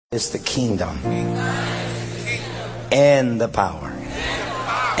Is the kingdom and the power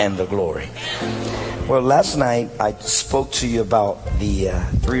and the glory. Well, last night I spoke to you about the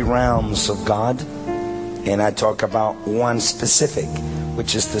three realms of God, and I talked about one specific,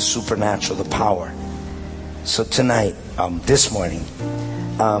 which is the supernatural, the power. So tonight, this morning,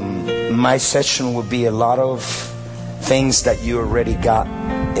 my session will be a lot of things that you already got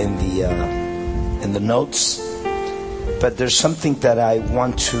in the notes. But there's something that I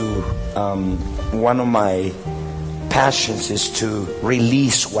want to, one of my passions is to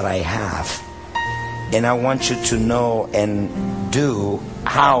release what I have. And I want you to know and do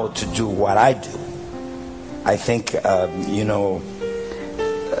how to do what I do. I think,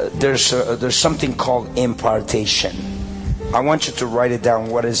 there's something called impartation. I want you to write it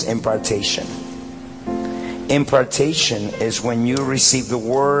down. What is impartation? Impartation is when you receive the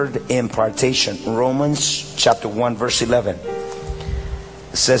word impartation. Romans chapter 1 verse 11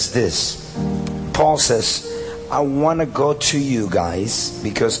 says this. Paul says, I want to go to you guys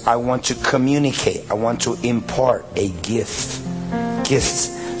because I want to communicate. I want to impart a gift. Gifts.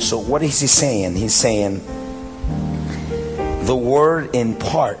 So what is he saying? He's saying the word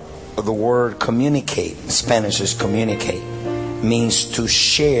impart, or the word communicate, in Spanish is communicate, means to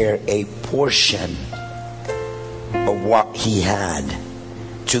share a portion of what he had,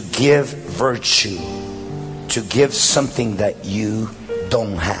 to give virtue, to give something that you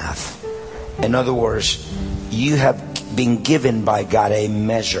don't have. In other words, you have been given by God a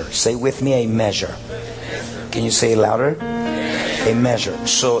measure. Say with me, a measure. Can you say it louder? A measure.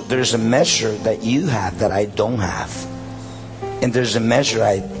 So there's a measure that you have that I don't have, and there's a measure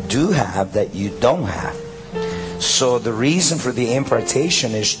I do have that you don't have. So the reason for the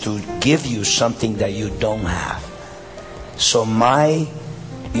impartation is to give you something that you don't have. So my,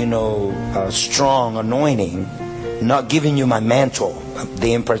 strong anointing, not giving you my mantle,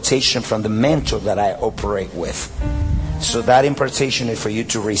 the impartation from the mantle that I operate with. So that impartation is for you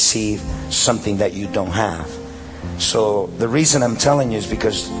to receive something that you don't have. So the reason I'm telling you is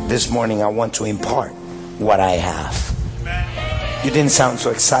because this morning I want to impart what I have. You didn't sound so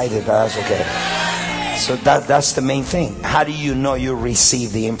excited, but that's okay. So that's the main thing. How do you know you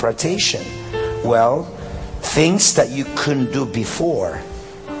receive the impartation? Well, things that you couldn't do before,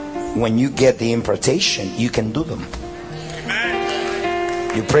 when you get the impartation, you can do them.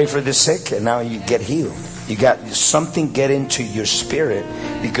 Amen. You pray for the sick and now you get healed. You got something get into your spirit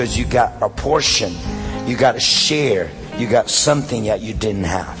because you got a portion. You got a share. You got something that you didn't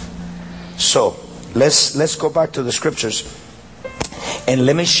have. So let's go back to the scriptures and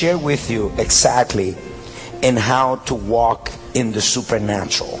let me share with you exactly in how to walk in the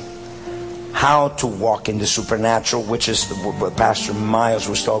supernatural. How to walk in the supernatural, which is what Pastor Miles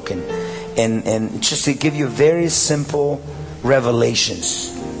was talking, and just to give you very simple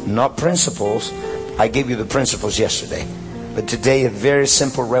revelations, not principles. I gave you the principles yesterday, but today a very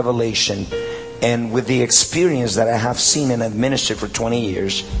simple revelation. And with the experience that I have seen and I've ministered for 20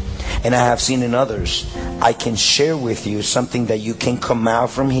 years, and I have seen in others, I can share with you something that you can come out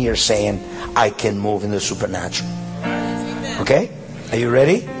from here saying, I can move in the supernatural. Okay? Are you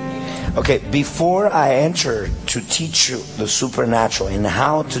ready? Okay, before I enter to teach you the supernatural and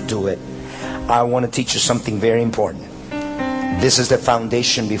how to do it, I want to teach you something very important. This is the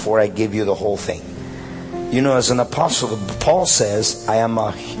foundation before I give you the whole thing. As an apostle, Paul says, I'm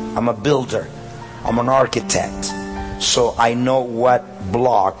a builder. I'm an architect. So I know what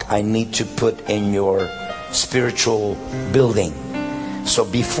block I need to put in your spiritual building. So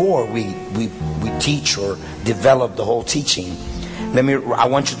before we teach or develop the whole teaching, I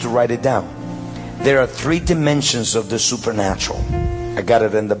want you to write it down. There are three dimensions of the supernatural. I got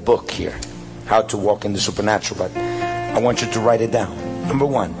it in the book here, How to Walk in the Supernatural, but I want you to write it down. Number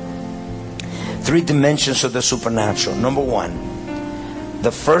one, three dimensions of the supernatural. Number one,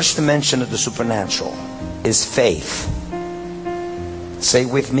 the first dimension of the supernatural is faith. Say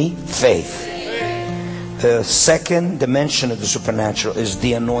with me, faith. The second dimension of the supernatural is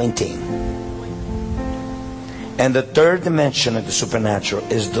the anointing. And the third dimension of the supernatural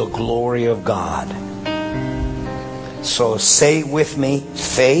is the glory of God. So say with me,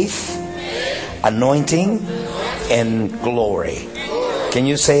 faith, anointing, and glory. Can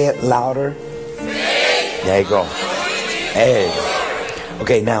you say it louder? There you go. Hey.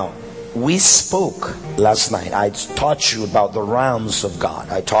 Okay, now, we spoke last night. I taught you about the realms of God.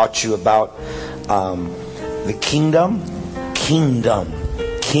 I taught you about the kingdom, king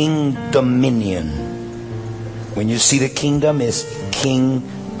dominion. When you see the kingdom, is king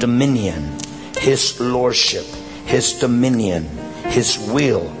dominion, his lordship, his dominion, his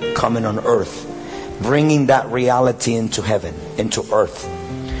will coming on earth, bringing that reality into heaven, into earth.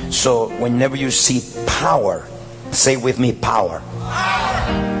 So whenever you see power, say with me, power.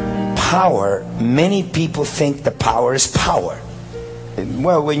 Power, many people think the power is power.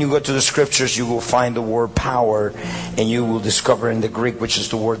 Well, when you go to the scriptures, you will find the word power, and you will discover in the Greek, which is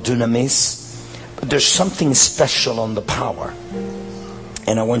the word dunamis. But there's something special on the power,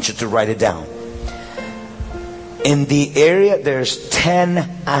 and I want you to write it down. In the area, there's 10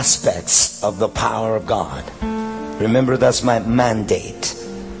 aspects of the power of God. Remember, that's my mandate.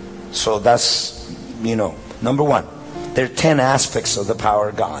 So that's, number one, there are 10 aspects of the power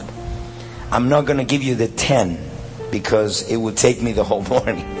of God. I'm not going to give you the 10 because it would take me the whole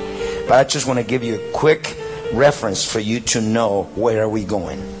morning. But I just want to give you a quick reference for you to know where are we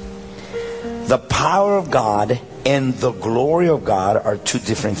going. The power of God and the glory of God are two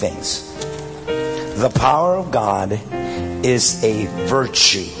different things. The power of God is a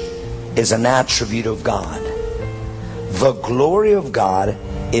virtue, is an attribute of God. The glory of God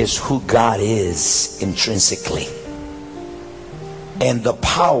is who God is intrinsically. And the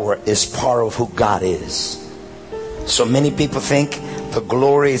power is part of who God is. So many people think the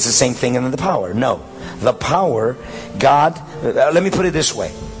glory is the same thing as the power. No. The power, God, let me put it this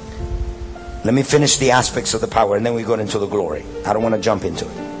way. Let me finish the aspects of the power and then we go into the glory. I don't want to jump into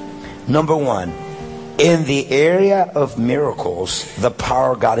it. Number one, in the area of miracles, the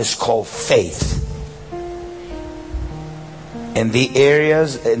power of God is called faith. In the area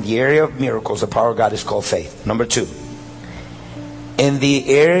of miracles, the power of God is called faith. Number two, in the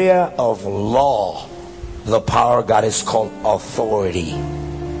area of law, the power of God is called authority.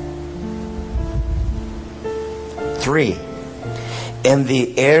 3, in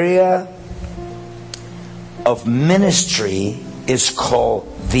the area of ministry is called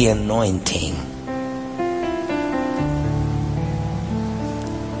the anointing.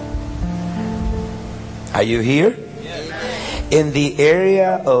 Are you here? In the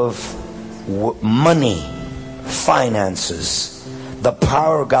area of money, finances, the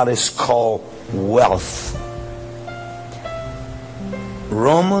power of God is called wealth.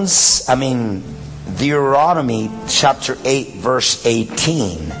 Deuteronomy chapter 8 verse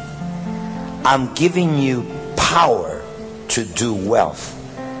 18. I'm giving you power to do wealth.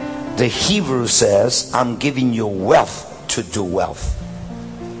 The Hebrew says, I'm giving you wealth to do wealth.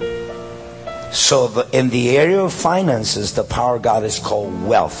 So in the area of finances, the power of God is called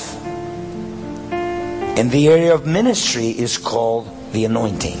wealth. In the area of ministry is called the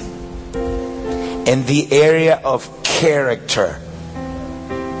anointing. In the area of character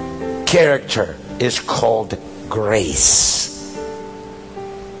is called grace.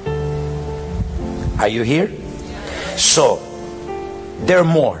 Are you here? So there are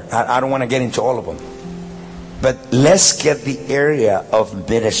more. I don't want to get into all of them. But let's get the area of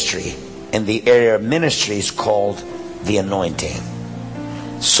ministry. And the area of ministry is called the anointing.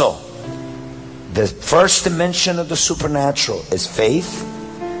 So the first dimension of the supernatural is faith,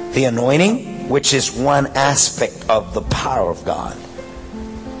 the anointing, which is one aspect of the power of God.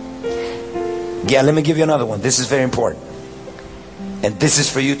 Yeah, let me give you another one. This is very important. And this is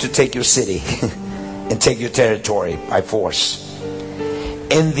for you to take your city and take your territory by force.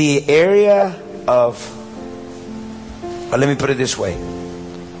 In the area of, let me put it this way.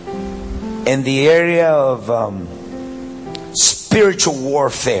 In the area of spiritual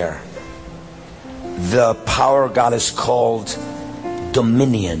warfare, the power of God is called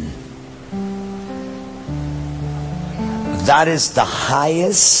dominion. That is the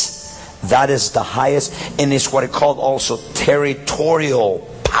highest. That is the highest, and it's what it called also territorial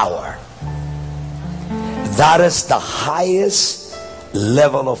power. That is the highest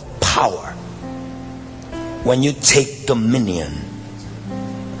level of power when you take dominion.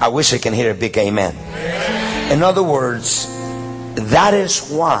 I wish I can hear a big amen. In other words, that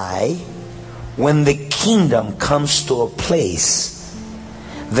is why when the kingdom comes to a place,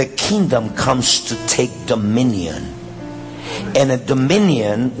 the kingdom comes to take dominion. And a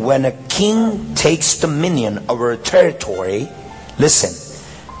dominion, when a king takes dominion over a territory, listen,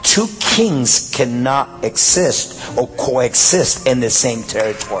 two kings cannot exist or coexist in the same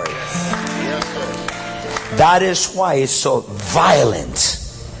territory. That is why it's so violent.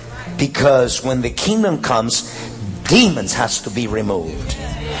 Because when the kingdom comes, demons has to be removed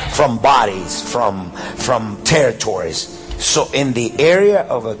from bodies, from territories. So in the area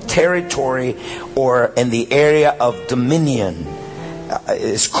of a territory or in the area of dominion,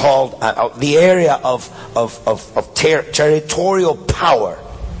 is called the area of territorial power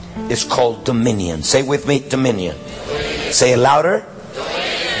is called dominion. Say with me, dominion. Say it louder.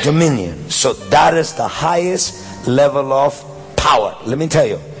 Dominion. So that is the highest level of power. Let me tell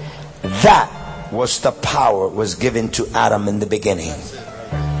you, that was the power was given to Adam in the beginning.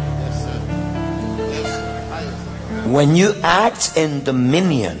 When you act in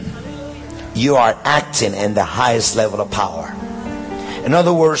dominion, you are acting in the highest level of power. In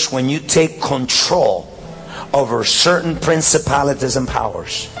other words, when you take control over certain principalities and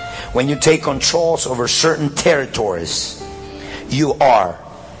powers, when you take controls over certain territories, you are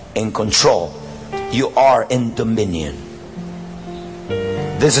in control. You are in dominion.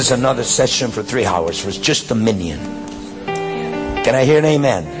 This is another session for 3 hours. For just dominion. Can I hear an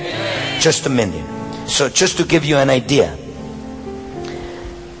amen? Amen. Just dominion. So just to give you an idea,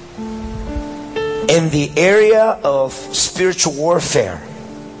 in the area of spiritual warfare,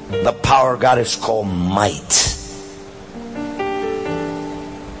 the power of God is called might.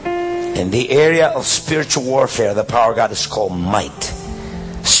 In the area of spiritual warfare, the power of God is called might.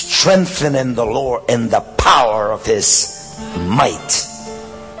 Strengthening the Lord in the power of His might.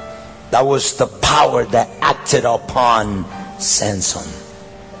 That was the power that acted upon Samson.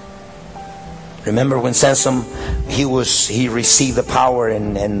 Remember when Samson, he received the power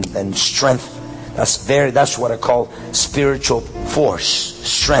and strength. That's what I call spiritual force,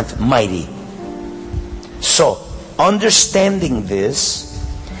 strength, mighty. So, understanding this,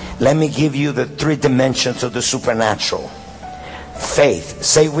 let me give you the 3 dimensions of the supernatural. Faith.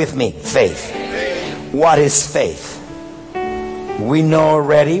 Say with me, faith. What is faith? We know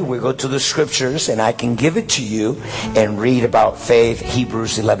already. We go to the scriptures and I can give it to you and read about faith,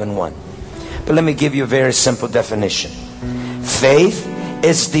 Hebrews 11:1. But let me give you a very simple definition. Faith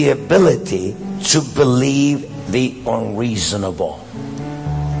is the ability to believe the unreasonable.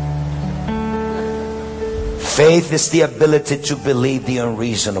 Faith is the ability to believe the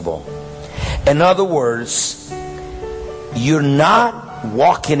unreasonable. In other words, you're not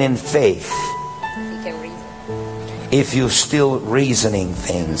walking in faith if you're still reasoning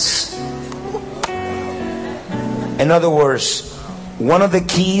things. In other words, one of the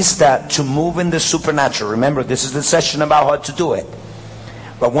keys to move in the supernatural, remember this is the session about how to do it,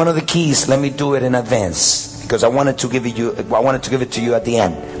 but one of the keys, let me do it in advance because I wanted to give it to you at the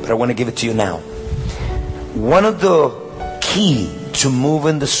end, but I want to give it to you now. One of the key to move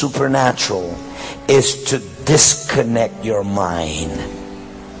in the supernatural is to disconnect your mind.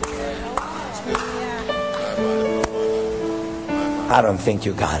 I don't think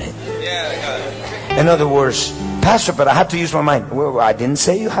you got it. Yeah, I got it. In other words, Pastor, but I have to use my mind. Well, I didn't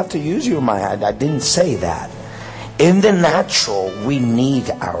say you have to use your mind. I didn't say that. In the natural, we need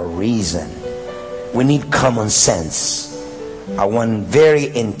our reason. We need common sense. I want very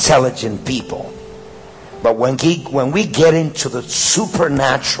intelligent people. But when we get into the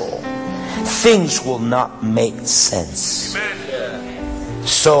supernatural, things will not make sense.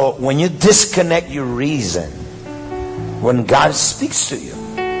 So when you disconnect your reason, when God speaks to you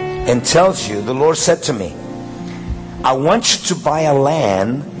and tells you, the Lord said to me, I want you to buy a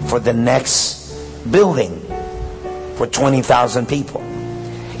land for the next building for 20,000 people.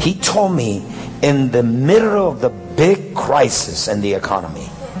 He told me in the middle of the big crisis in the economy.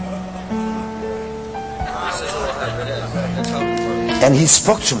 And he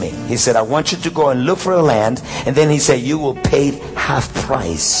spoke to me. He said, I want you to go and look for a land. And then he said, you will pay half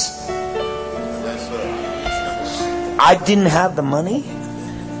price. I didn't have the money.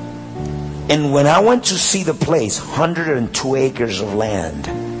 And when I went to see the place, 102 acres of land.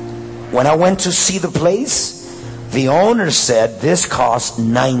 When I went to see the place, the owner said this cost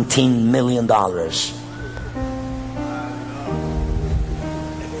 $19 million.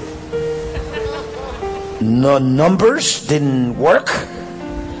 No numbers didn't work.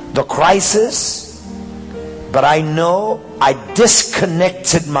 The crisis. But I know I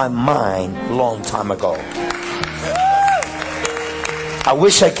disconnected my mind a long time ago. I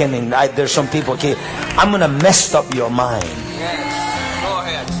wish I can. There's some people here. I'm going to mess up your mind. Go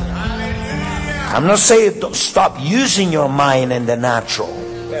ahead, sir. I'm not saying don't stop using your mind in the natural.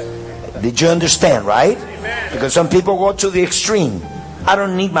 Did you understand, right? Because some people go to the extreme. I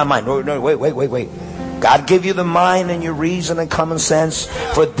don't need my mind. No, wait. God gave you the mind and your reason and common sense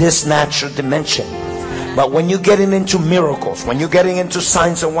for this natural dimension. But when you're getting into miracles, when you're getting into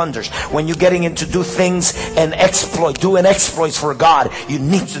signs and wonders, when you're getting into do things and doing exploits for God, you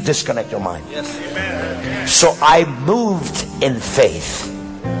need to disconnect your mind. Yes, amen. So I moved in faith.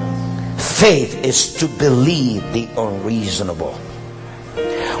 Faith is to believe the unreasonable.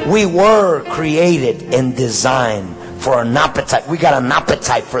 We were created and designed for an appetite. We got an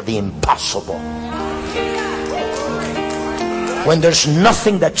appetite for the impossible. When there's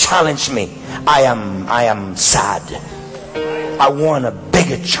nothing that challenged me, I am sad. I want a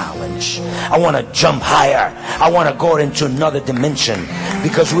bigger challenge. I want to jump higher. I want to go into another dimension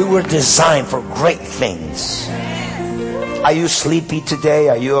because we were designed for great things. Are you sleepy today?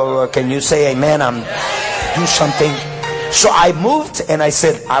 Can you say amen? do something. So I moved and I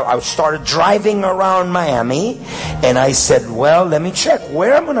said, I started driving around Miami, and I said, well, let me check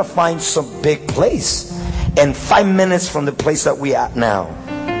where I'm going to find some big place. And 5 minutes from the place that we at now,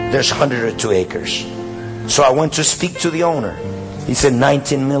 there's 102 acres. So I went to speak to the owner. He said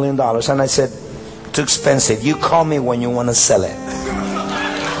 $19 million. And I said, too expensive. You call me when you want to sell it.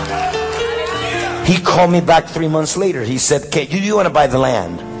 He called me back 3 months later. He said, okay, do you want to buy the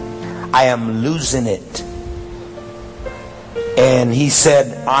land? I am losing it. And he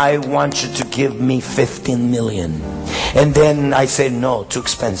said, I want you to give me 15 million. And then I said, no, too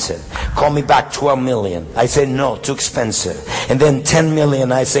expensive. Call me back 12 million. I said, no, too expensive. And then 10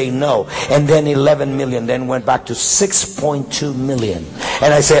 million, I say no. And then 11 million, then went back to 6.2 million.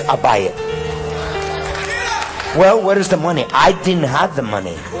 And I said, I'll buy it. Well, where is the money? I didn't have the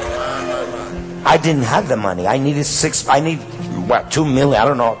money. I didn't have the money. I needed $2 million, I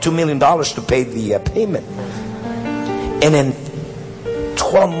don't know, $2 million to pay the payment. And in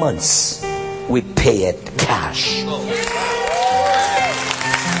 12 months, we pay it cash.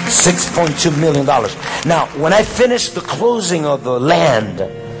 $6.2 million. Now, when I finished the closing of the land,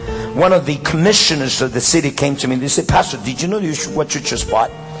 one of the commissioners of the city came to me and they said, Pastor, did you know what you just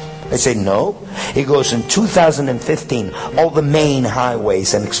bought? I said, no. He goes, in 2015, all the main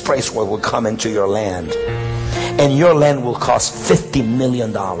highways and expressway will come into your land. And your land will cost $50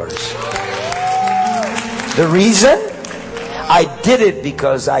 million. The reason? I did it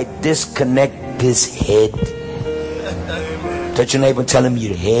because I disconnect his head. Touch your neighbor and tell him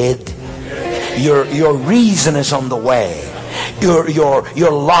your head. Your reason is on the way.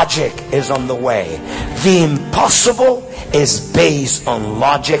 Your logic is on the way. The impossible is based on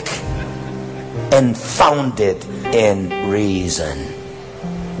logic and founded in reason.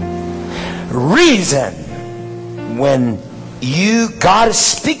 Reason, when God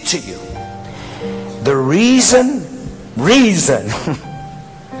speak to you, the reason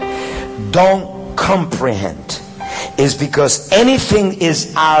don't comprehend is because anything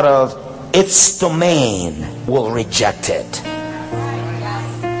is out of its domain will reject it.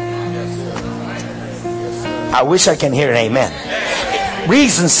 I wish I can hear an amen.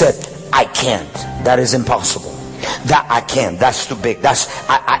 Reason said, I can't. That is impossible. That I can't. That's too big.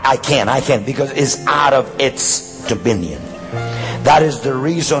 I can't because it's out of its dominion. That is the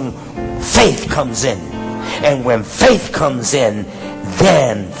reason faith comes in. And when faith comes in,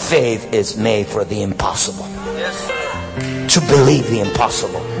 then faith is made for the impossible. To believe the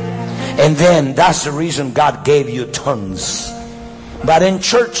impossible. And then that's the reason God gave you tongues. But in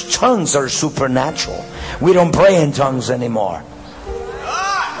church, tongues are supernatural. We don't pray in tongues anymore.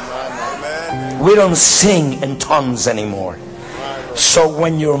 We don't sing in tongues anymore. So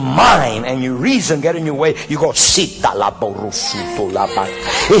when your mind and your reason get in your way, you go, Sita la borusuto la ba,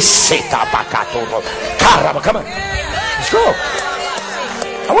 Isita bakatoro. Come on. Let's go.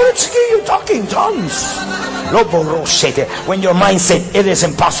 I want to hear you talking tongues. When your mind says it is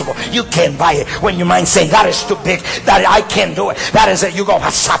impossible, you can't buy it. When your mind says that is too big, that I can't do it, that is it. You go,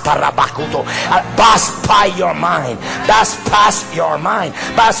 pass by your mind. That's past your mind.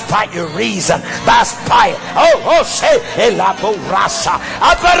 That's by your reason. That's by it. Oh, say la borrasa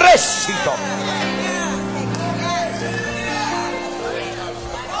aperecido.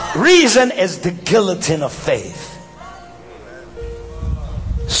 Reason is the guillotine of faith.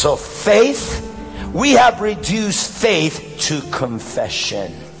 So faith, we have reduced faith to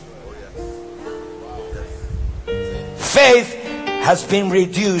confession. Faith has been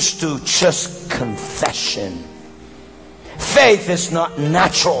reduced to just confession. Faith is not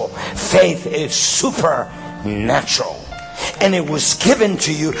natural. Faith is supernatural. And it was given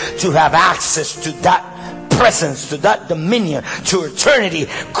to you to have access to that presence, to that dominion, to eternity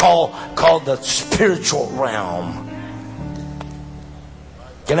called the spiritual realm.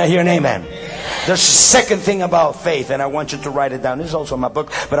 Can I hear an amen? There's a second thing about faith, and I want you to write it down. This is also in my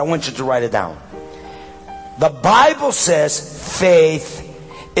book, but I want you to write it down. The Bible says faith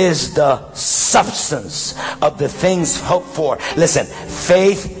is the substance of the things hoped for. Listen,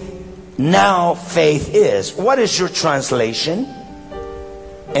 faith is. What is your translation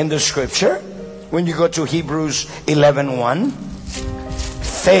in the scripture? When you go to Hebrews 11:1,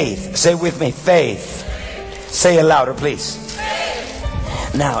 faith. Say with me, faith. Say it louder, please.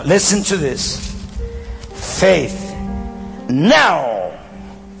 Now, listen to this. Faith. Now,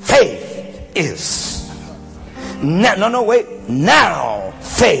 faith is. No, wait. Now,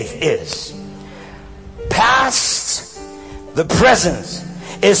 faith is. Past, the present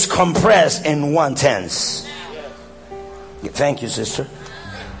is compressed in one tense. Thank you, sister.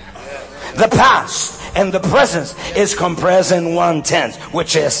 The past and the present is compressed in one tense,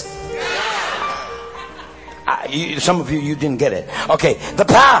 which is. Some of you didn't get it. Okay, the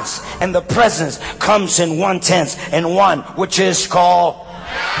past and the present comes in one tense, and one which is called.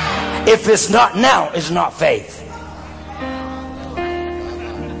 If it's not now, it's not faith.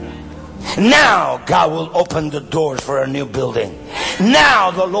 Now God will open the doors for a new building.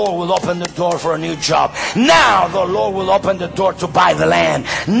 Now the Lord will open the door for a new job. Now the Lord will open the door to buy the land.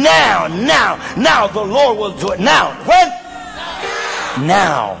 Now the Lord will do it. Now, when?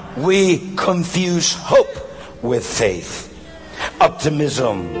 Now we confuse hope with faith.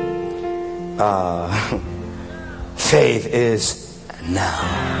 Optimism. Faith is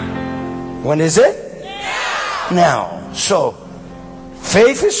now. When is it? Now. So,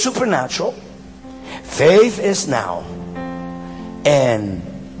 faith is supernatural. Faith is now. And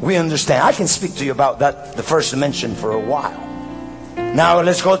we understand. I can speak to you about that, the first dimension, for a while. Now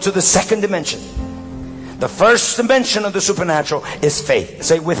let's go to the second dimension. The first dimension of the supernatural is faith.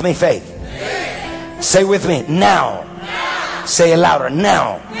 Say with me, faith. Faith. Say with me, now. Now. Say it louder,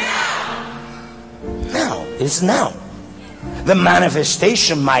 now. Now is now. The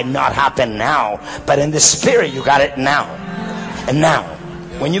manifestation might not happen now, but in the spirit you got it now. And now.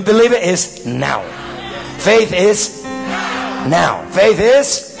 When you believe it, is now. Faith is now. Faith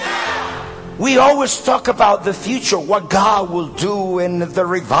is now. We always talk about the future, what God will do, and the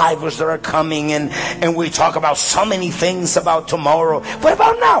revivals that are coming, and we talk about so many things about tomorrow. What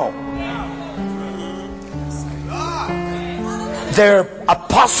about now? They're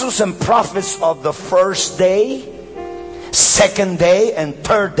apostles and prophets of the first day, second day, and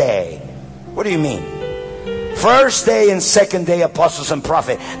third day. What do you mean? First day and second day apostles and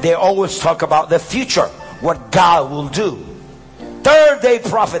prophets, they always talk about the future, what God will do. Third day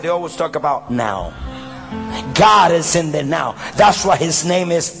prophet, they always talk about now. God is in the now. That's why his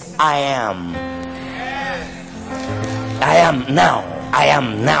name is I am. I am now. I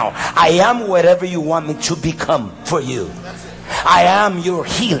am now. I am whatever you want me to become for you. I am your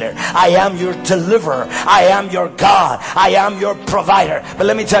healer. I am your deliverer. I am your God. I am your provider. But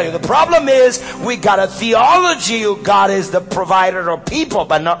let me tell you, the problem is we got a theology of God is the provider of people,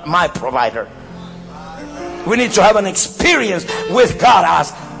 but not my provider. We need to have an experience with God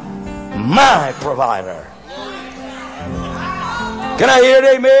as my provider. Can I hear it?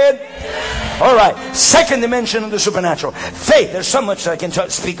 Amen? All right. Second dimension of the supernatural. Faith. There's so much that I can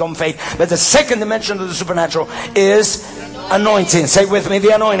speak on faith. But the second dimension of the supernatural is anointing. Say with me,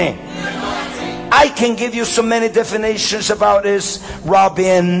 the anointing. I can give you so many definitions about this,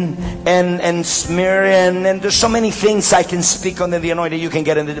 rubbing and smearing, and there's so many things I can speak on the anointing. You can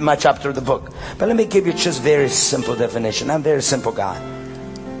get into my chapter of the book. But let me give you just very simple definition. I'm a very simple guy.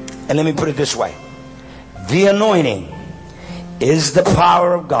 And let me put it this way. The anointing is the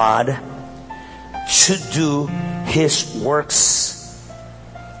power of God to do his works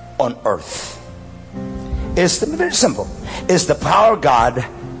on earth. It's very simple. It's the power of God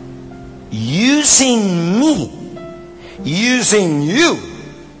using me, using you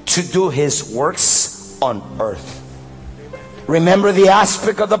to do his works on earth. Remember the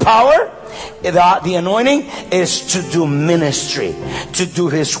aspect of the power? The anointing is to do ministry, to do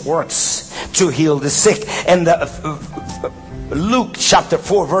his works, to heal the sick. And Luke chapter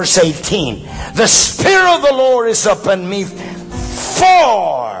 4 verse 18. The Spirit of the Lord is upon me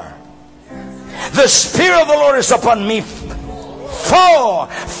for. The Spirit of the Lord is upon me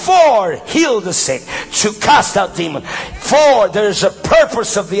for heal the sick, to cast out demons. For there's a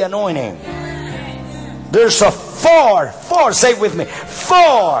purpose of the anointing. There's a for. Say it with me.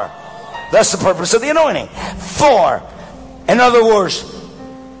 For. That's the purpose of the anointing. For. In other words,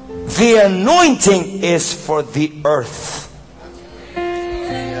 the anointing is for the earth.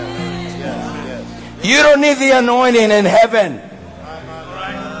 You don't need the anointing in heaven.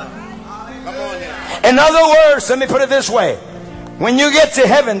 In other words, let me put it this way. When you get to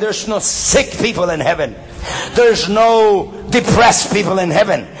heaven, there's no sick people in heaven. There's no depressed people in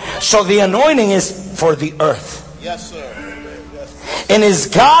heaven. So the anointing is for the earth. Yes, sir. Yes. And is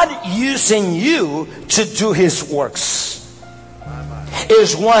God using you to do his works?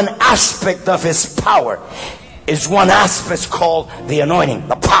 Is one aspect of his power. Is one aspect called the anointing,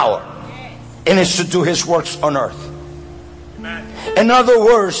 the power. And it's to do his works on earth. In other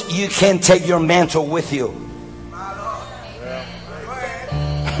words, you can't take your mantle with you.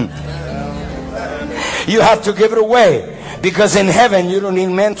 You have to give it away. Because in heaven you don't need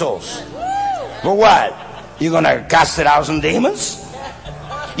mantles. For what? You're going to cast it out some demons?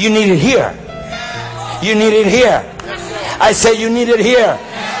 You need it here. You need it here. I say you need it here.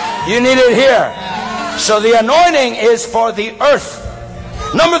 You need it here. So the anointing is for the earth.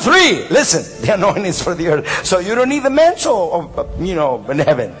 Number 3, listen, the anointing is for the earth. So you don't need the mantle of, in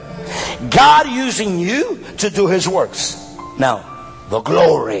heaven. God using you to do His works. Now, the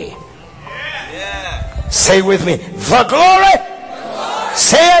glory. Say with me, the glory.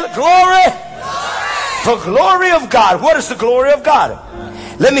 Say it, glory. The glory of God. What is the glory of God?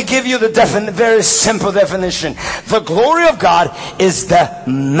 Let me give you the very simple definition. The glory of God is the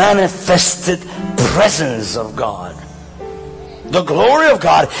manifested presence of God. The glory of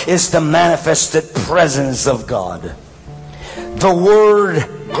God is the manifested presence of God. The word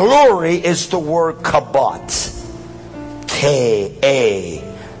glory is the word kabod. K-A-B-O-D.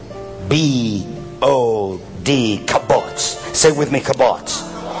 Kabod. Say with me, kabod.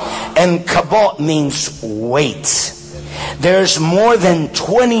 And kabod means weight. There's more than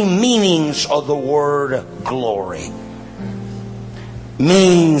 20 meanings of the word glory.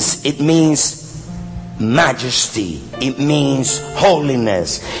 It means majesty. It means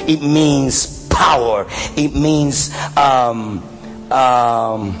holiness. It means power. It means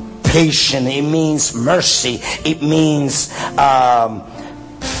patience. It means mercy. It means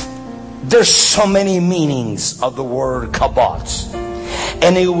there's so many meanings of the word kabod.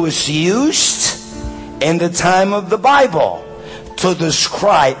 And it was used in the time of the Bible to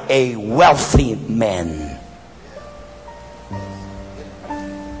describe a wealthy man.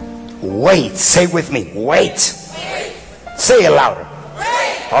 Wait. Say with me. Wait. Say it louder.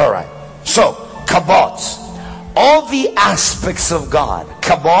 All right. So, kabod. All the aspects of God.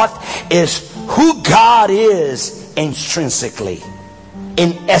 Kabod is who God is intrinsically.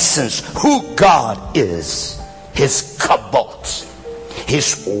 In essence, who God is. His kabod.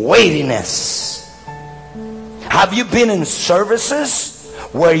 His weightiness. Have you been in services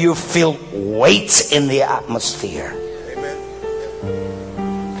where you feel weight in the atmosphere? Amen.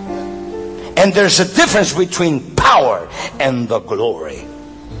 And there's a difference between power and the glory.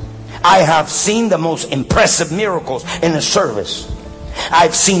 I have seen the most impressive miracles in a service.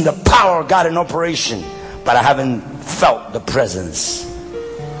 I've seen the power of God in operation, but I haven't felt the presence.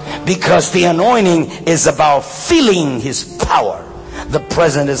 Because the anointing is about feeling His power. The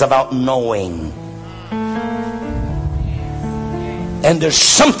presence is about knowing. And there's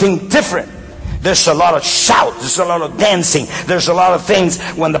something different. There's a lot of shout. There's a lot of dancing. There's a lot of things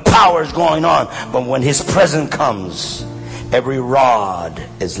when the power is going on. But when His presence comes, every rod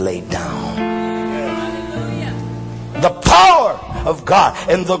is laid down. The power of God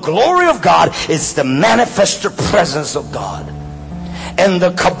and the glory of God is the manifested presence of God. And the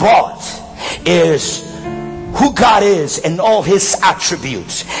kabod is who God is and all His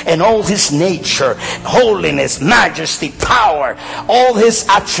attributes and all His nature, holiness, majesty, power, all His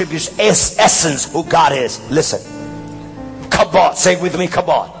attributes, His essence, who God is. Listen. Kabod. Say it with me,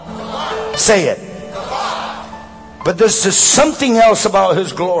 kabod. Say it. But there's just something else about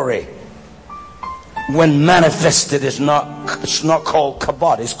His glory. When manifested, it's not called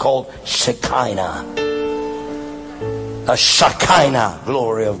kabod. It's called Shekinah. A Shekinah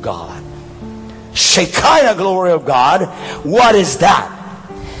glory of God. Shekinah glory of God. What is that?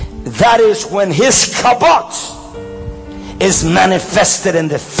 That is when His kabod is manifested in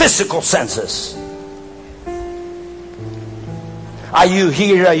the physical senses. Are you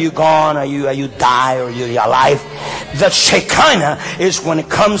here? Are you gone? Are you die? Or are you alive? The Shekinah is when it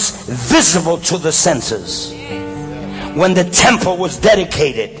comes visible to the senses. When the temple was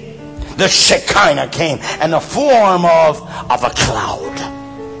dedicated, the Shekinah came in the form of a cloud.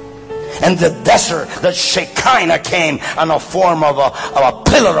 And the desert, the Shekinah came in the form of a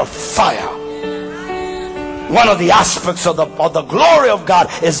pillar of fire. One of the aspects of the glory of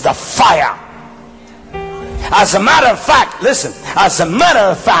God is the fire. As a matter of fact, listen, as a matter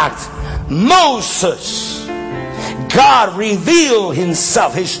of fact, Moses, God revealed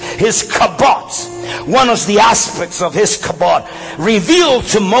Himself, His kabod. One of the aspects of His kabod revealed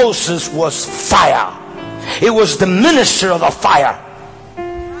to Moses was fire. It was the minister of the fire.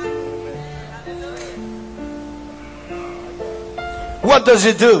 What does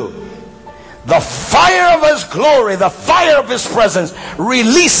it do? The fire of His glory, the fire of His presence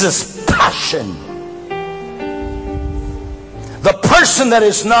releases passion. The person that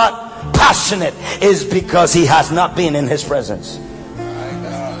is not passionate is because he has not been in His presence.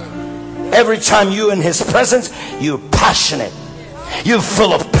 Every time you're in His presence, you're passionate. You're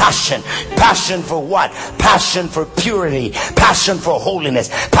full of passion. Passion for what? Passion for purity. Passion for holiness.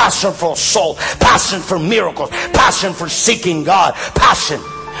 Passion for soul. Passion for miracles. Passion for seeking God. Passion.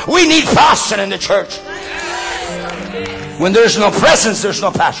 We need passion in the church. When there's no presence, there's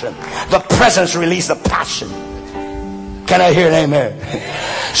no passion. The presence releases the passion. Can I hear an amen?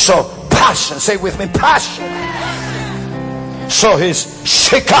 So, passion. Say with me, passion. So His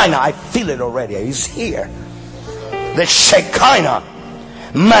Shekinah, I feel it already. He's here. The Shekinah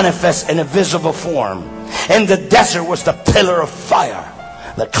manifest in a visible form. In the desert was the pillar of fire.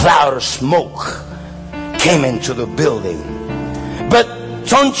 The cloud of smoke came into the building. But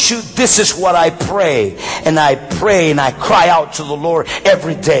don't you, this is what I pray. And I pray and I cry out to the Lord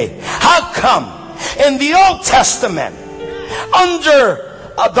every day. How come in the Old Testament, under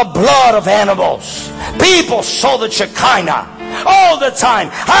the blood of animals, people saw the Shekinah all the time?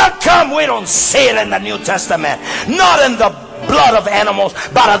 How come we don't see it in the New Testament? Not in the blood of animals,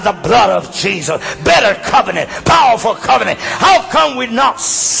 but of the blood of Jesus. Better covenant, powerful covenant. How come we not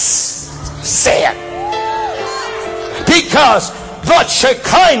see it? Because the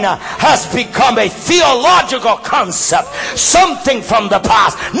Shekinah has become a theological concept, something from the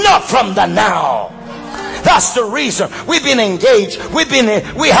past, not from the now. That's the reason we've been engaged. We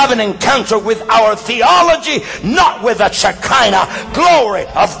have an encounter with our theology, not with the Shekinah glory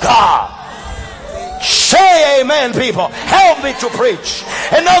of God. Say amen, people. Help me to preach.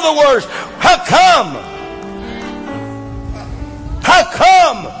 In other words, how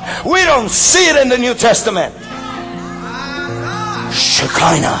come we don't see it in the New Testament?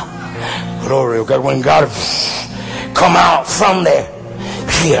 Shekinah, glory of God. When God come out from there,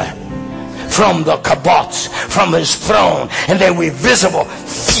 here, from the kabots, from His throne, and then we visible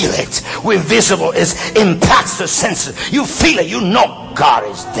feel it. We visible impacts the senses. You feel it. You know God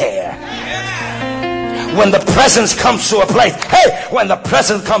is there. When the presence comes to a place, when the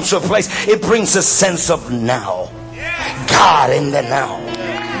presence comes to a place, it brings a sense of now. God in the now.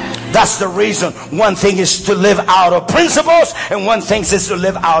 That's the reason one thing is to live out of principles and one thing is to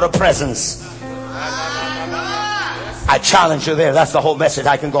live out of presence. I challenge you there. That's the whole message.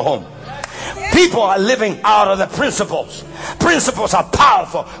 I can go home. People are living out of the principles. Principles are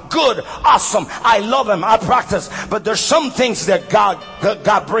powerful, good, awesome. I love them. I practice. But there's some things that God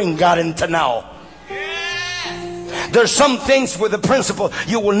bring God into now. There's some things with the principle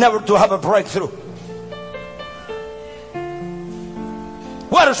you will never to have a breakthrough.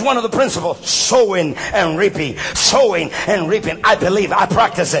 What is one of the principles? Sowing and reaping. Sowing and reaping. I believe, I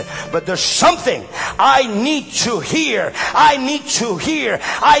practice it. But there's something I need to hear. I need to hear.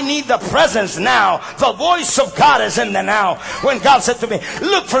 I need the presence now. The voice of God is in the now. When God said to me,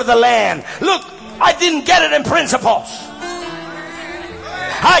 look for the land. Look, I didn't get it in principles.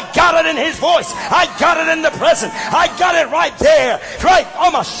 I got it in His voice. I got it in the present. I got it right there. Right.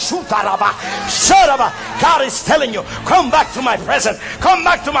 God is telling you, come back to my present. Come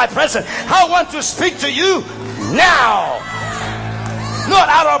back to my present. I want to speak to you now. Not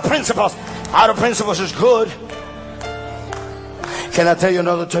out of principles. Out of principles is good. Can I tell you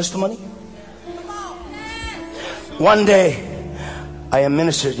another testimony? One day, I am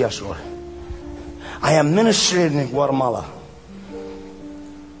ministered, yes Lord. I am ministered in Guatemala.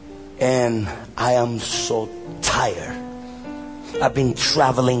 And I am so tired. I've been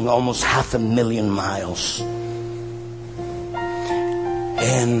traveling almost 500,000 miles.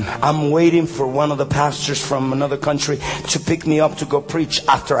 And I'm waiting for one of the pastors from another country to pick me up to go preach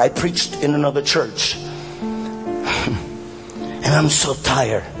after I preached in another church. And I'm so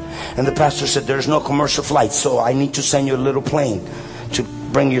tired. And the pastor said, there's no commercial flight, so I need to send you a little plane to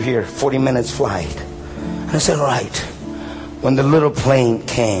bring you here, 40 minutes flight. And I said, all right. When the little plane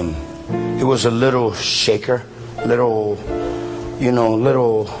came, it was a little shaker, little,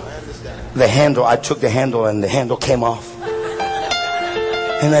 the handle. I took the handle and the handle came off.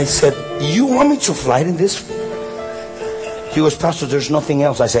 And I said, you want me to fly in this? He goes, Pastor, there's nothing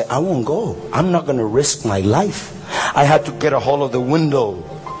else. I said, I won't go. I'm not going to risk my life. I had to get a hold of the window.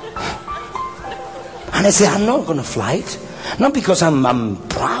 And I said, I'm not going to fly it. Not because I'm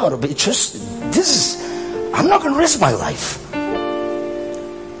proud of it. Just, I'm not going to risk my life.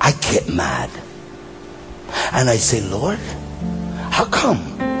 I get mad. And I say, Lord, how come?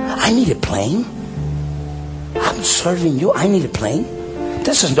 I need a plane. I'm serving you. I need a plane.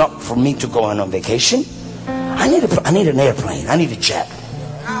 This is not for me to go on vacation. I need an airplane. I need a jet.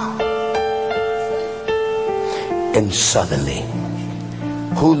 And suddenly,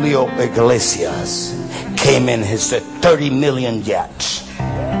 Julio Iglesias came in his 30 million jet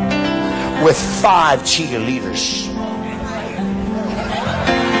with 5 cheerleaders,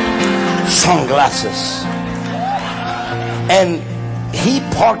 sunglasses, and he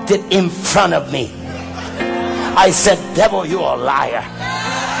parked it in front of me. I said, devil, you're a liar.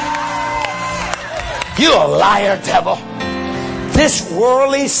 You're a liar, devil. This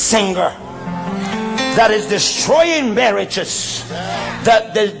worldly singer that is destroying marriages,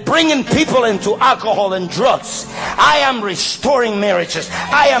 that is bringing people into alcohol and drugs. I am restoring marriages.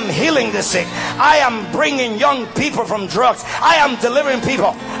 I am healing the sick. I am bringing young people from drugs. I am delivering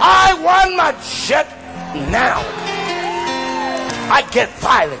people. I want my jet now. I get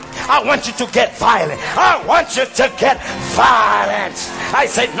violent. I want you to get violent. I want you to get violent. I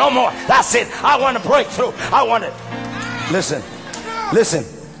said, no more. That's it. I want to break through. I want it. Listen.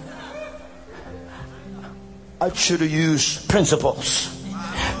 I should have used principles.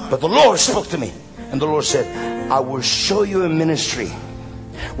 But the Lord spoke to me. And the Lord said, I will show you a ministry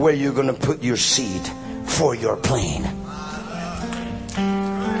where you're going to put your seed for your plane.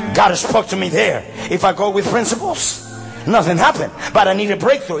 God has spoke to me there. If I go with principles, nothing happened. But I need a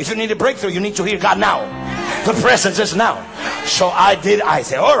breakthrough. If you need a breakthrough, you need to hear God now. The presence is now. So I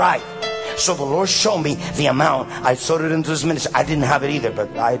said, all right. So the Lord showed me the amount. I sowed it into this ministry. I didn't have it either, but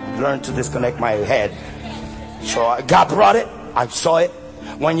I learned to disconnect my head. So God brought it. I saw it.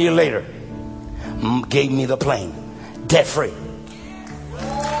 1 year later, gave me the plane, debt free.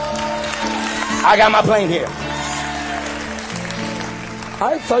 I got my plane here.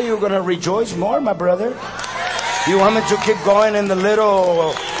 I thought you were going to rejoice more, my brother. You want me to keep going in the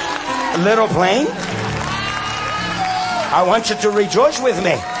little plane? I want you to rejoice with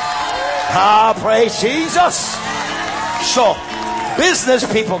me. Ah, praise Jesus. So, business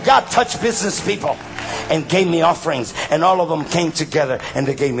people, God touched business people and gave me offerings, and all of them came together and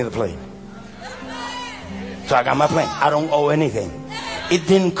they gave me the plane. So I got my plane. I don't owe anything. It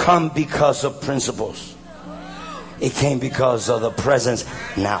didn't come because of principles. It came because of the presence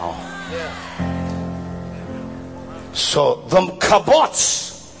now. So the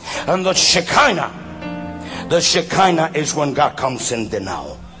kabots and the Shekinah. The Shekinah is when God comes in the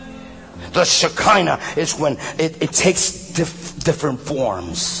now. The Shekinah is when it takes different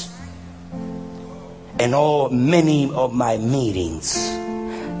forms. And many of my meetings,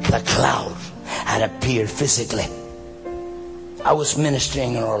 the cloud had appeared physically. I was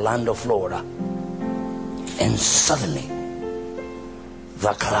ministering in Orlando, Florida, and suddenly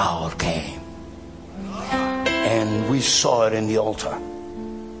the cloud came, and we saw it in the altar.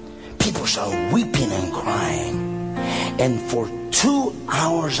 People started weeping and crying, and for 2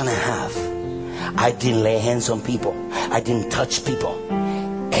 hours and a half I didn't lay hands on people. I didn't touch people.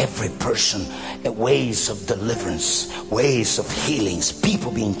 Every person, ways of deliverance, ways of healings,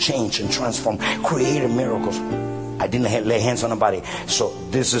 people being changed and transformed, created miracles. I didn't lay hands on nobody. So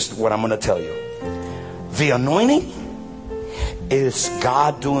this is what I'm going to tell you. The anointing is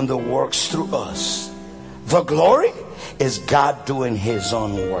God doing the works through us. The glory is God doing His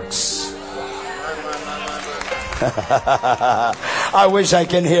own works. I wish I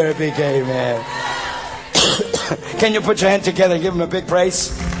can hear a big amen. Can you put your hand together and give Him a big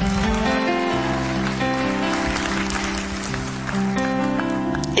praise?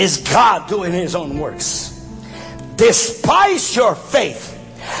 Is God doing His own works? Despise your faith.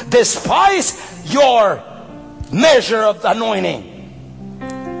 Despise your measure of the anointing.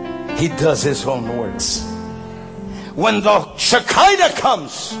 He does His own works. When the Shekinah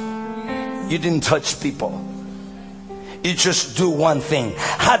comes, you didn't touch people. You just do one thing.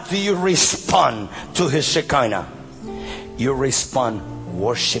 How do you respond to His Shekinah? You respond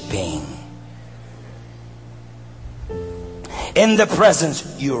worshiping. In the presence,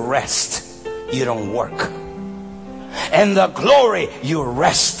 you rest. You don't work. In the glory, you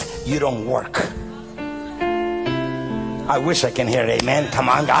rest. You don't work. I wish I can hear it. Amen. Come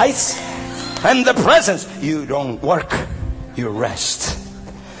on, guys. In the presence, you don't work. You rest.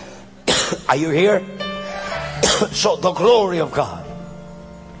 Are you here? So the glory of God,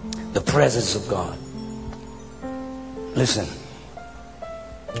 the presence of God. Listen,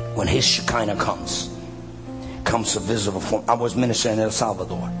 when His Shekinah comes a visible form. I was ministering in El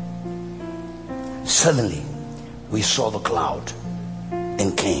Salvador. Suddenly, we saw the cloud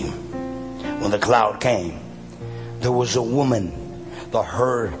and came. When the cloud came, there was a woman that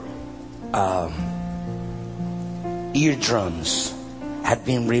her eardrums had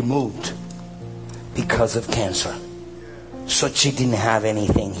been removed because of cancer. So she didn't have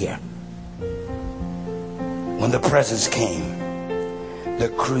anything here. When the presence came, the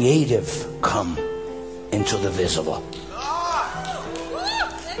creative come into the visible.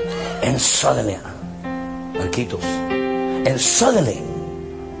 And suddenly,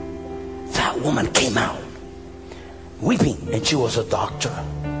 that woman came out weeping, and she was a doctor.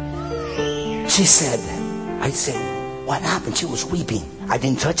 She said, I said, what happened? She was weeping. I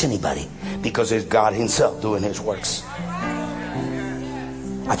didn't touch anybody because it's God Himself doing His works.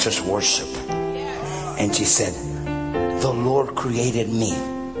 I just worship. And she said, the Lord created me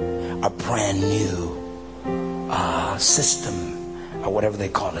a brand new system, or whatever they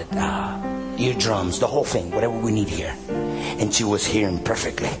call it, eardrums, the whole thing, whatever we need here. And she was hearing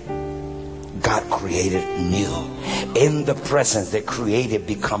perfectly. God created new. In the presence, the created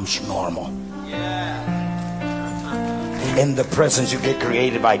becomes normal. In the presence you get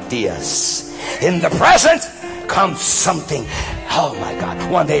creative ideas. In the presence comes something. Oh my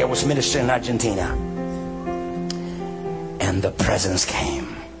God. One day I was ministering in Argentina, and the presence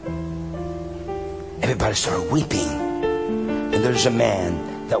came. Everybody started weeping. And there's a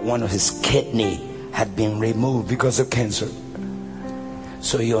man that one of his kidney had been removed because of cancer.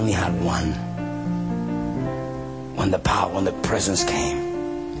 So he only had one. When the power, when the presence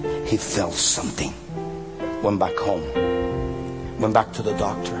came, he felt something. Went back home. Went back to the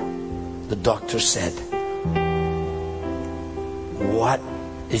doctor. The doctor said, "What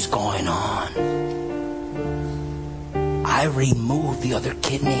is going on? I removed the other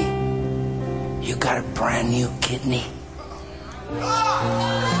kidney. You got a brand new kidney."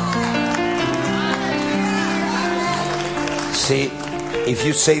 See, if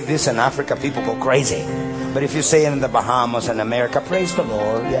you say this in Africa, people go crazy. But if you say it in the Bahamas and America, praise the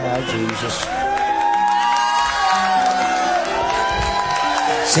Lord. Yeah, Jesus.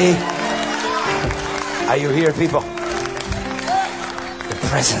 See? Are you here, people? The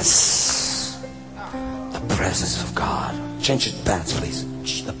presence. The presence of God. Change your pants, please.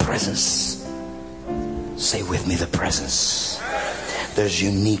 The presence. Say with me, the presence. There's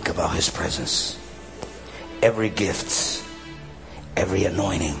unique about His presence. Every gift, every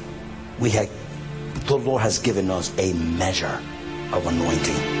anointing. The Lord has given us a measure of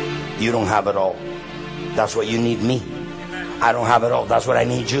anointing. You don't have it all. That's what you need me. I don't have it all. That's what I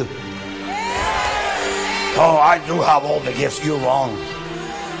need you. Oh, I do have all the gifts. You're wrong.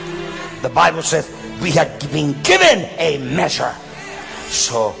 The Bible says we have been given a measure.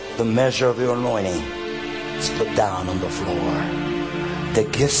 So the measure of your anointing is put down on the floor. The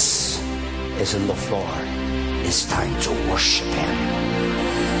gifts is in the floor. It's time to worship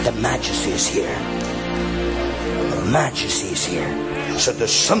Him. The majesty is here. The majesty is here. So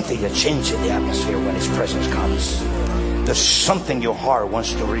there's something that changes in the atmosphere when His presence comes. There's something your heart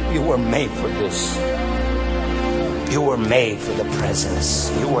wants to read. You were made for this. You were made for the presence.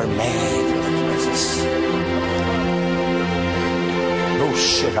 You were made for the presence.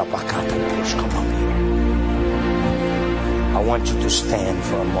 I want you to stand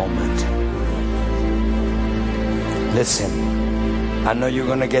for a moment. Listen, I know you're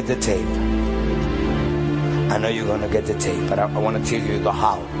going to get the tape. I know you're going to get the tape, but I want to tell you the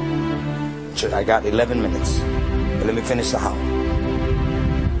how. I got 11 minutes. But let me finish the how.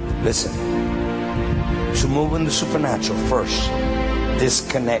 Listen. To move in the supernatural, first,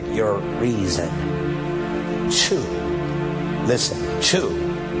 disconnect your reason. 2. Listen. 2.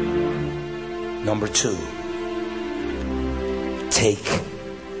 Number 2. Take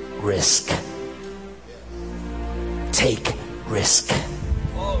risk. Take risk.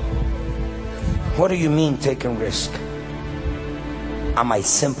 What do you mean taking risk? Am I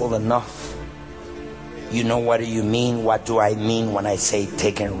simple enough? You know what do you mean? What do I mean when I say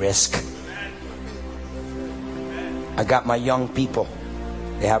taking risk? I got my young people.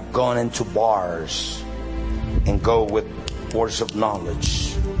 They have gone into bars and go with words of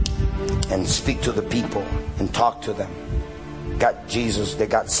knowledge and speak to the people and talk to them. Got Jesus, they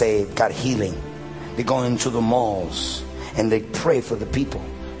got saved, got healing. They go into the malls and they pray for the people.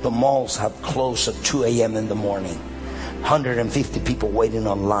 The malls have closed at 2 a.m. in the morning. 150 people waiting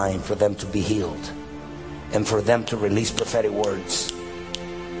online for them to be healed and for them to release prophetic words.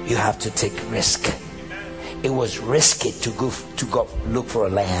 You have to take risk. It was risky to go look for a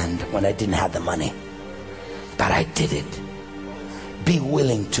land when I didn't have the money, but I did it. Be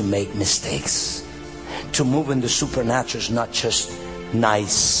willing to make mistakes. To move in the supernatural is not just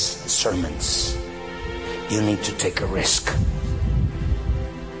nice sermons. You need to take a risk.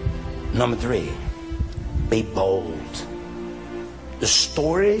 Number 3, be bold. The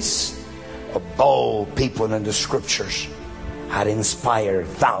stories of bold people in the scriptures had inspired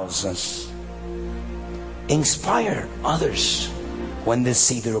thousands. Inspire others when they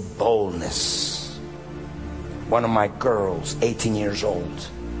see their boldness. One of my girls, 18 years old,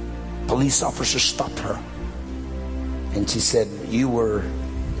 police officer stopped her. And she said, he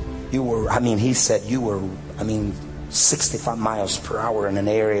said, 65 miles per hour in an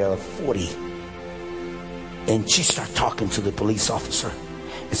area of 40. And she started talking to the police officer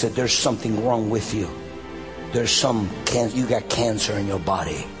and said, there's something wrong with you. You got cancer in your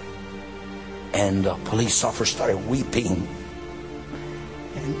body. And the police officer started weeping.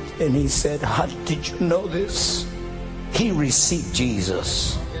 And he said, how did you know this? He received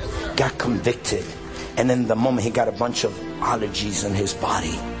Jesus, got convicted. And in the moment he got a bunch of allergies in his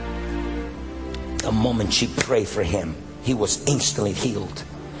body. The moment she prayed for him, he was instantly healed.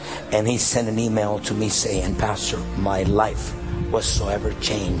 And he sent an email to me saying, Pastor, my life was so ever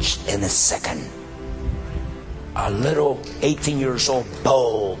changed in a second. a little 18 years old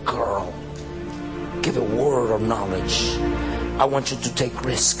bold girl. Give a word of knowledge. I want you to take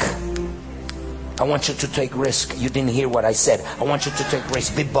risk. I want you to take risk. You didn't hear what I said. I want you to take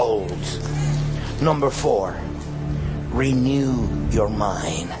risk. Be bold. Number 4, renew your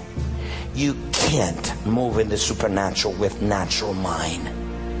mind. You can't move in the supernatural with natural mind.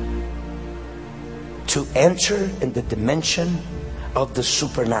 To enter in the dimension of the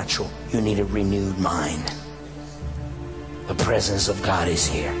supernatural, you need a renewed mind. The presence of God is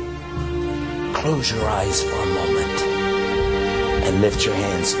here. Close your eyes for a moment and lift your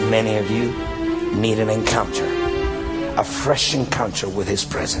hands. Many of you need an encounter, a fresh encounter with His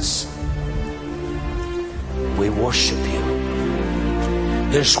presence. We worship you.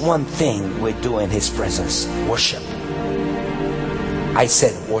 There's one thing we do in His presence: worship. I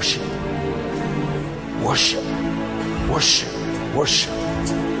said worship. Worship. Worship. Worship.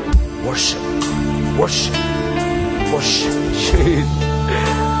 Worship. Worship. Worship.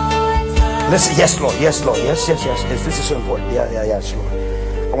 Listen, yes, Lord. Yes, Lord. Yes. This is so important. Yes, Lord.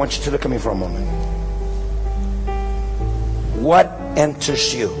 I want you to look at me for a moment. What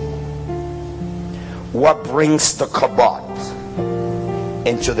enters you? What brings the kabod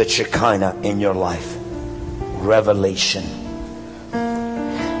into the Shekinah in your life? Revelation.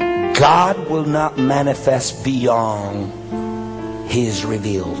 God will not manifest beyond His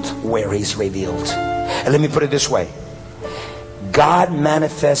revealed, where He's revealed. And let me put it this way. God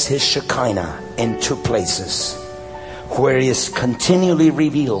manifests His Shekinah in 2 places: where He is continually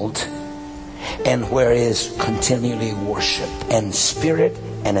revealed and where He is continually worshipped, in spirit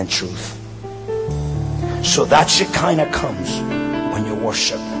and in truth. So that Shekinah comes when you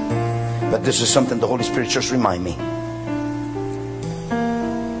worship. But this is something the Holy Spirit just remind me.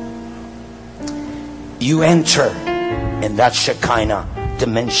 You enter in that Shekinah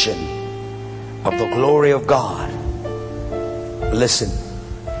dimension of the glory of God. Listen,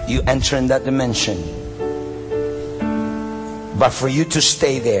 you enter in that dimension. But for you to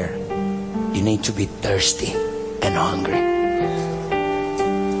stay there, you need to be thirsty and hungry.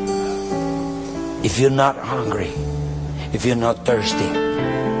 If you're not hungry, if you're not thirsty,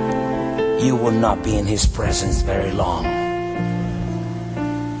 you will not be in His presence very long.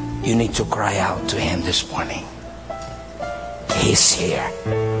 You need to cry out to Him this morning. He's here.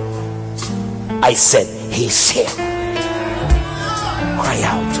 I said, He's here. Cry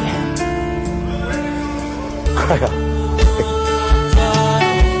out to Him. Cry out.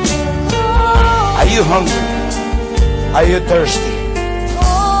 Are you hungry? Are you thirsty?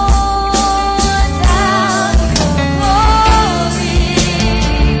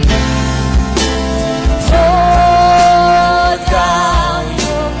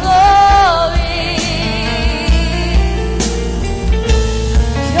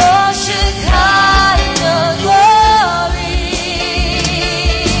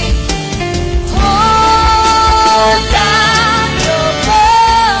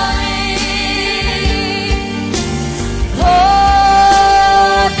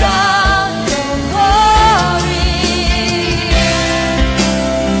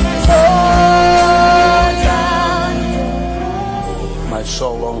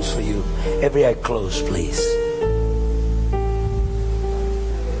 Every eye closed, please.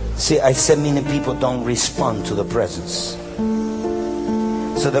 See, I said many people don't respond to the presence.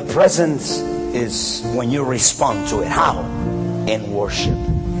 So the presence is when you respond to it. How? In worship.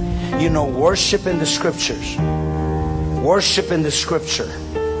 You know, worship in the scriptures. Worship in the scripture.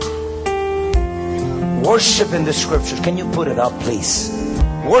 Worship in the scriptures. Can you put it up, please?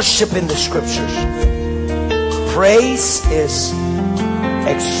 Worship in the scriptures. Praise is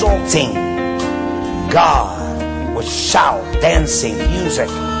exalting God with shout, dancing, music.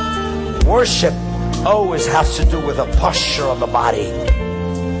 Worship always has to do with a posture of the body.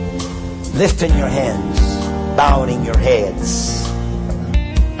 Lifting your hands, bowing your heads,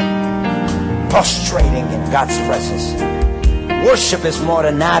 prostrating in God's presence. Worship is more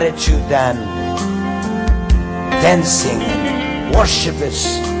an attitude than dancing. Worship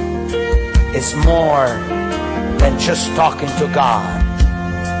is more than just talking to God.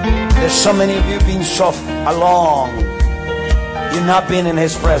 There's so many of you being so along. You're not being in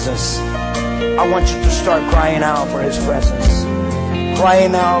His presence. I want you to start crying out for His presence.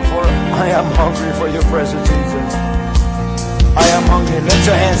 Crying out for, I am hungry for your presence, Jesus. I am hungry. Lift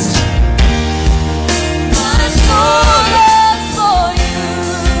your hands. My soul is for you.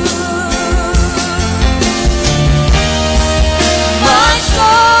 My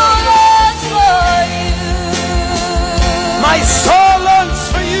soul is for you. My soul longs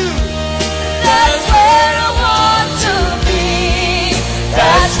for you. That's where I want to be.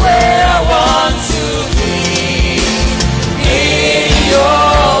 That's where I want to be.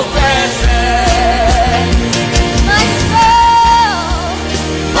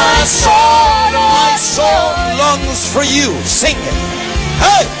 My soul longs for you. Sing it.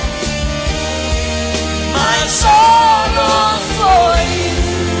 Hey! My soul longs for you.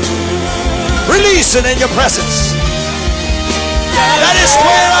 Release it in your presence. That is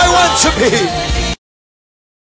where I want to be.